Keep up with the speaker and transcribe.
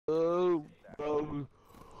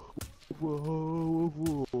Yeah,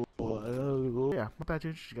 my bad to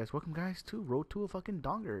introduce you guys. Welcome, guys, to Road to a fucking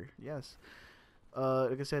Donger. Yes.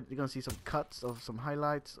 Like I said, you're gonna see some cuts of some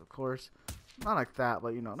highlights, of course. Not like that,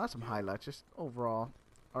 but you know, not some highlights. Just overall,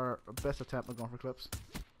 our best attempt at going for clips.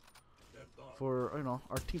 For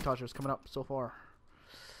our team touchers coming up so far,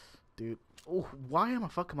 dude. Oh, why am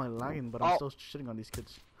I lagging? But I'm still shitting on these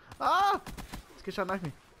kids. Ah! This kid shot knifed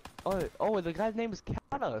me. Oh, the guy's name is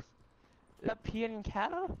Katos. Is that PN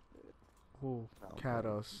Kata? Oh,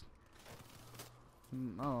 Katos.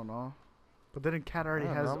 I don't know. But then Kat already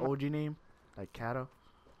has OG name, like Kato.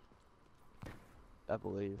 I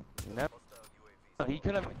believe. He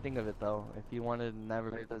couldn't think of it though. If he wanted to never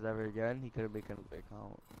make this ever again, he could have made a big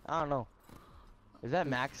count. I don't know. Is that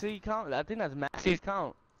Maxi count? I think that's Maxi's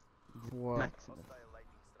count. What?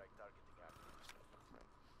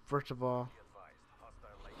 First of all,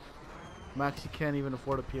 Maxi can't even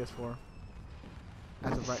afford a PS4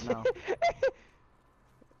 as of right now.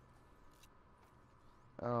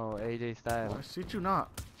 Oh, AJ Styles. I see you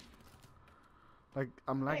not. Like,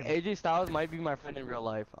 I'm lagging. AJ Styles might be my friend in real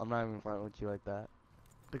life. I'm not even front with you like that.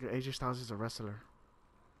 Look at AJ Styles is a wrestler.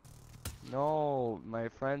 No, my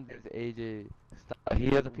friend is AJ Styles. He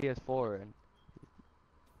has a PS4 and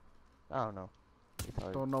I don't know.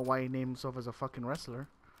 Don't know why he named himself as a fucking wrestler.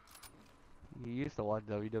 He used to watch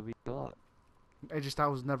WWE a lot. AJ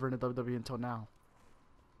Styles was never in the WWE until now.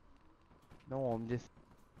 No,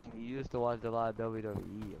 he used to watch a lot of WWE.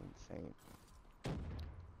 I'm insane. I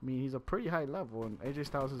mean, he's a pretty high level, and AJ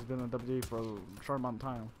Styles has been in WWE for a short amount of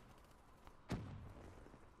time.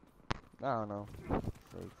 I don't know.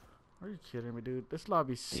 Are you kidding me, dude? This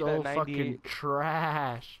lobby's so fucking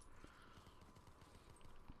trash.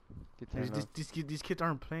 These kids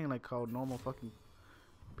aren't playing like how normal fucking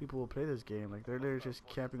people will play this game. Like, they're literally just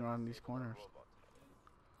camping around in these corners.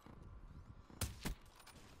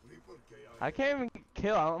 I can't even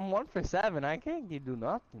kill. I'm 1 for 7. I can't do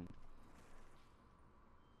nothing.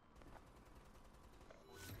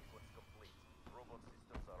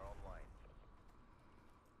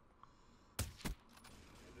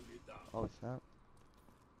 Oh, snap.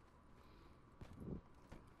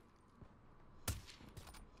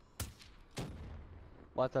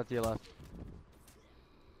 What's up to your left?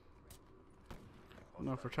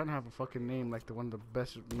 No, if we're trying to have a fucking name like one of the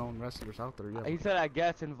best known wrestlers out there, yeah. He said, I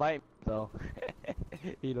guess, invite me, though.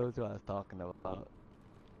 He knows what I was talking about.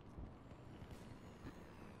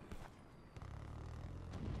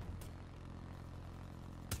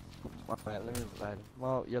 Alright, let me invite him.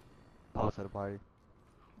 Well, you're the host of the party.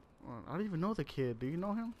 I don't even know the kid. Do you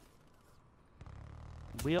know him?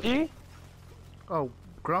 Wheelie? Oh,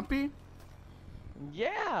 Grumpy?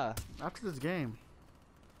 Yeah! After this game.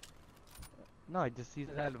 No, he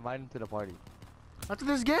said I'd invite him to the party. After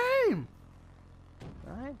this game!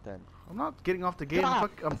 Alright then. I'm not getting off the game.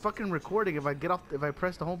 I'm fucking recording. If I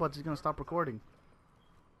press the home button, it's gonna stop recording.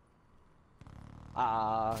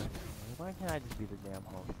 Why can't I just be the damn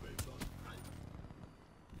host?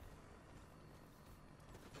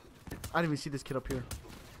 I didn't even see this kid up here.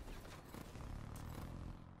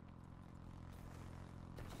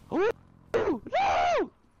 No!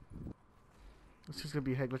 It's just gonna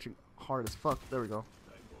be head glitching hard as fuck. There we go.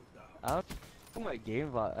 I don't think my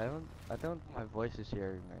game I don't think my voice is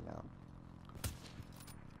sharing right now.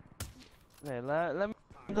 Hey,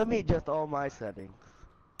 let me adjust all my settings.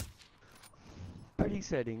 Party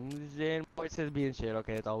settings and voice is being shared.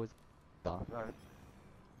 Okay, it's always off. Right.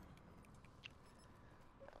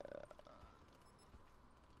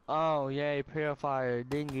 Oh yay, purifier,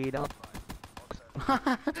 dingy dong.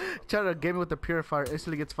 Try to game it with the purifier,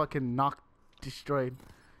 instantly gets fucking destroyed.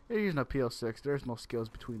 You're using a PL6. There's no skills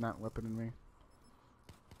between that weapon and me.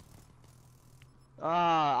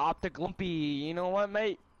 Optic Lumpy. You know what,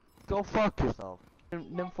 mate? Go fuck yourself.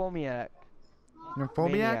 Nymphomiac.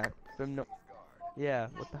 Nymphomiac? Yeah,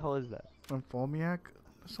 what the hell is that? Nymphomiac?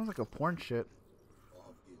 That sounds like a porn shit.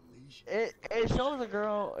 It shows a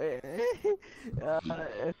girl.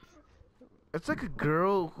 It's like a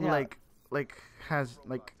girl who has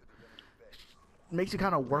makes you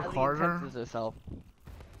kind of work harder. Touches herself.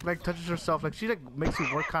 Like touches herself. Like she makes you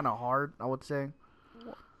work kind of hard. I would say.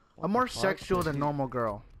 I'm more sexual than normal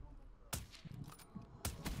girl.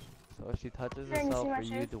 So she touches herself for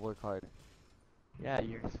you to work hard. Yeah,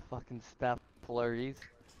 you're fucking Steph Flurries.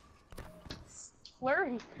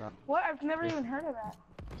 Flurry? No. What? I've never even heard of that.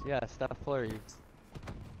 Yeah, Steph Flurries.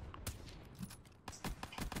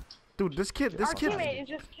 Dude, this kid. Our teammate is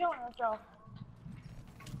just killing himself.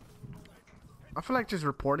 I feel like just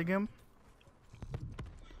reporting him.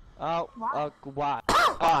 Why? Why?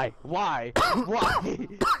 Why? Why?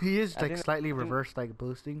 He is like slightly reversed, like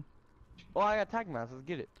boosting. Oh, I got tag mask. Let's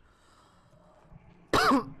get it.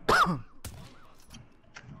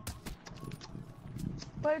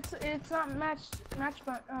 But it's not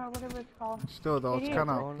whatever it's called. Still though, it's It kind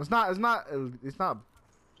is. of. It's not.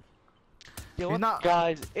 Yo, He's what's not- up,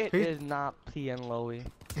 guys? It he- is not playing Lowy.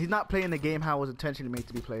 He's not playing the game how it was intentionally made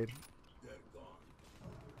to be played.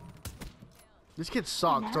 This kid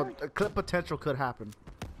sucks, so a clip potential could happen.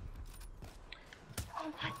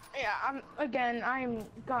 Oh my, yeah, I'm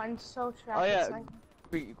gotten so trapped. Oh, yeah. It's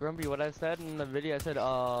like, Grumpy, what I said in the video, I said,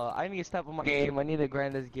 I need to step up my game. I need to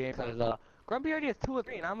grind this game because Grumpy already has 2 or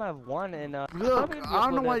 3, and I'm gonna have 1. And Look, I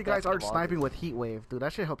don't know why you guys aren't sniping with Heat Wave, dude.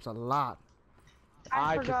 That shit helps a lot.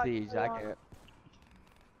 I I forgot prestige. to, I can't.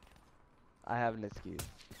 I have an excuse.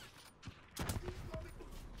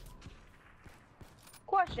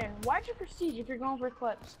 Question: why'd you prestige if you're going for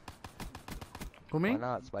clips? Who, me? Why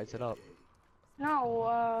not? Spice it up.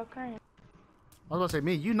 No, Crane. I was gonna say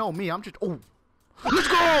me. You know me. I'm just. Oh, let's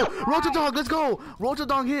go! Roll to dog. Let's go. Roll to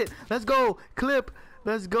dog hit. Let's go. Clip.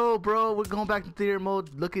 Let's go, bro. We're going back to theater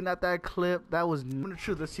mode. Looking at that clip. That was.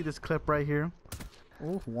 Let's see this clip right here.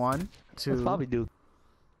 Oh, 1, 2. That's probably Duke.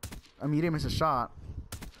 I mean, you didn't miss a shot.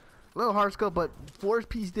 A little hard scope, but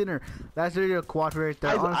 4-piece dinner. That's really a quad right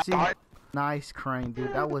there. Honestly, nice Crane,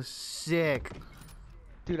 dude. That was sick.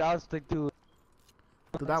 Dude, I was like, dude.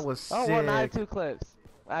 Dude, that was sick. Oh, well, I had 2 clips.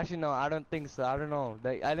 Actually, no, I don't think so. I don't know.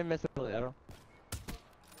 I didn't miss it. I don't.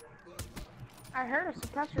 I heard a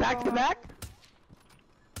suppressor. Back to going back?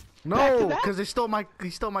 No, because he stole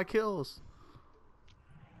my kills.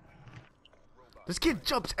 This kid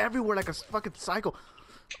jumps everywhere like a fucking psycho.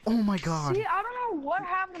 Oh my god. See, I don't know what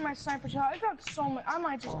happened to my sniper shot. I got so much. I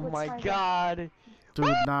might just Oh quit my sniping. god.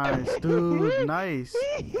 Dude, nice. Dude, nice.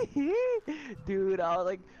 Dude, I was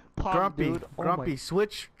like, pop, Grumpy, dude. Oh Grumpy, my.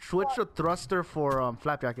 switch the thruster for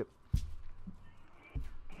flap jacket.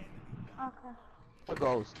 Okay.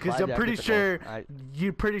 Ghost. Because I'm pretty sure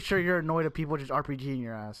you're you're annoyed at people just RPGing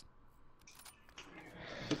your ass.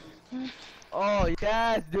 Oh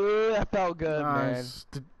yes, dude, that felt good, Nice.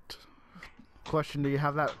 Question: do you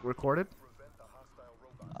have that recorded?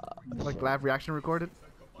 Like live reaction recorded?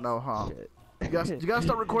 No, huh? man. Shit. You gotta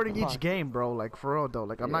start recording each Fuck. game, bro. Like for real though.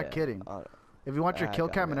 Like I'm not Yeah, kidding. If you want your I kill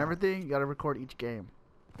got cam it. and everything, you gotta record each game.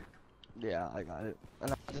 Yeah, I got it.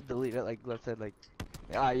 And I just delete it, like, let's say, like,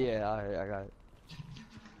 yeah, I got it.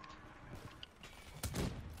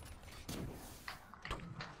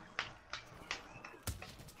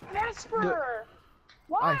 Vesper!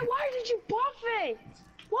 Why did you buff it?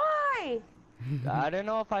 Why? I don't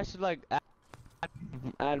know if I should, like,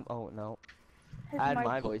 add oh, no. His Add mic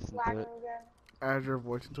my keeps voice into lagging it. again. Add your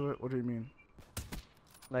voice into it. What do you mean?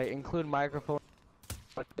 Like, include microphone.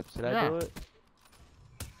 Should I Yeah. do it?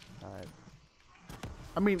 Alright.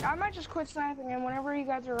 I mean, I might just quit sniping, and whenever you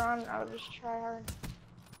guys are on, I'll just try hard.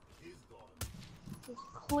 'Cause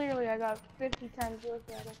clearly, I got 50 times worth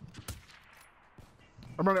at it.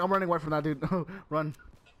 I'm running away from that dude. Run.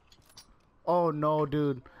 Oh no,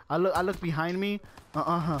 dude. I look behind me.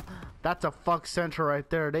 That's a fuck center right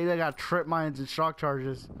there. They got trip mines and shock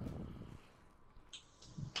charges.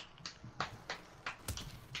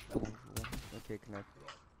 Okay, connect.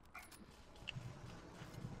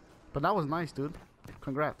 But that was nice, dude.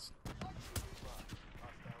 Congrats.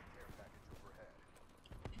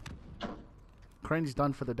 Crane's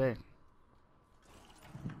done for the day.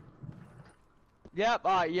 Yep,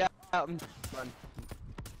 yeah. Run.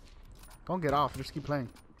 Don't get off. Just keep playing.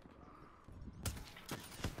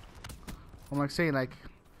 I'm like saying, like,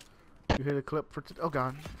 you hear the clip for. Oh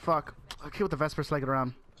god, fuck! I killed the Vesper slugging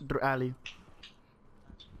around through alley.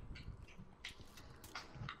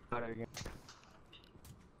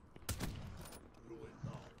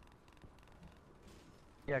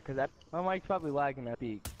 Yeah, cause that my mic's probably lagging at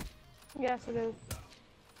peak. Yes, it is.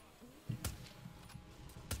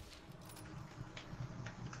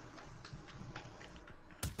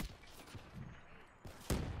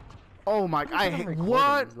 Oh my! I hate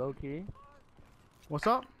what? Low key. What's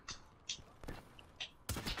up?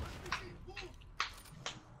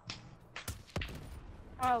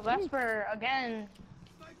 Oh, Vesper again.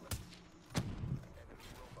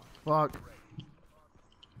 Fuck.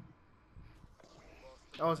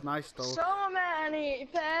 That was nice though. So many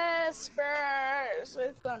Vespers.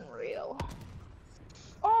 It's unreal.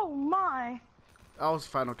 Oh my! That was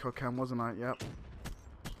final kill cam, wasn't I? Yep.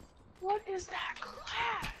 What is that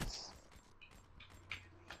class?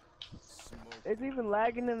 It's even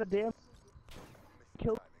lagging in the damn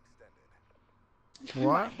kill.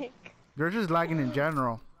 What? Mike. You're just lagging in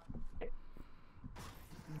general.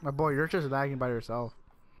 My boy, you're just lagging by yourself.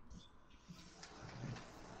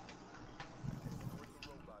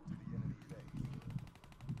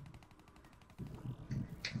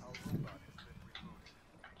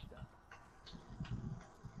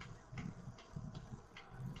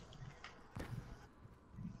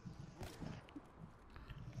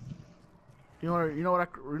 You know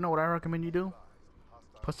what I recommend you do?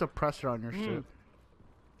 Put some pressure on your shit.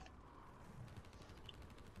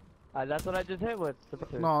 That's what I just hit with.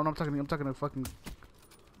 No, I'm talking to fucking.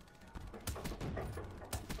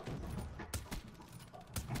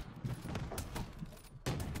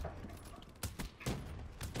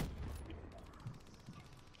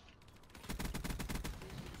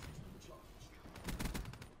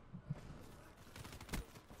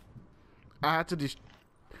 I had to the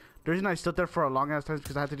reason I stood there for a long ass time is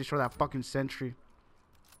because I had to destroy that fucking sentry.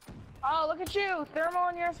 Oh, look at you! Thermal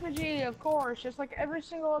on your SMG, of course, just like every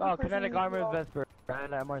single other person. Kinetic armor is best for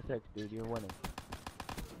MR6, dude. You're winning.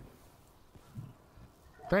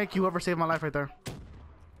 Thank you, whoever saved my life right there.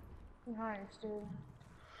 Nice, dude.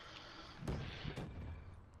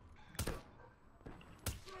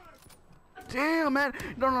 Damn, man.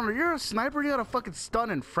 No, you're a sniper. You gotta fucking stun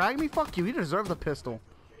and frag me. Fuck you. You deserve the pistol.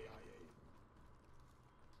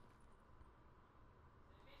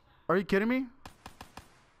 Are you kidding me?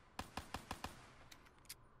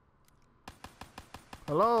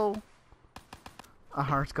 Hello? A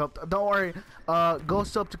hard scope. Don't worry. Go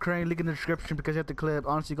sub to Crane. Link in the description because you have the clip.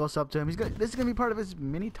 Honestly, go sub to him. This is gonna be part of his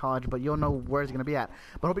mini Taj, but you'll know where it's gonna be at.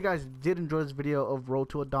 But hope you guys did enjoy this video of Road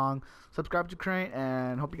to a Dong. Subscribe to Crane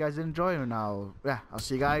and hope you guys did enjoy it. And I'll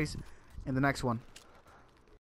see you guys in the next one.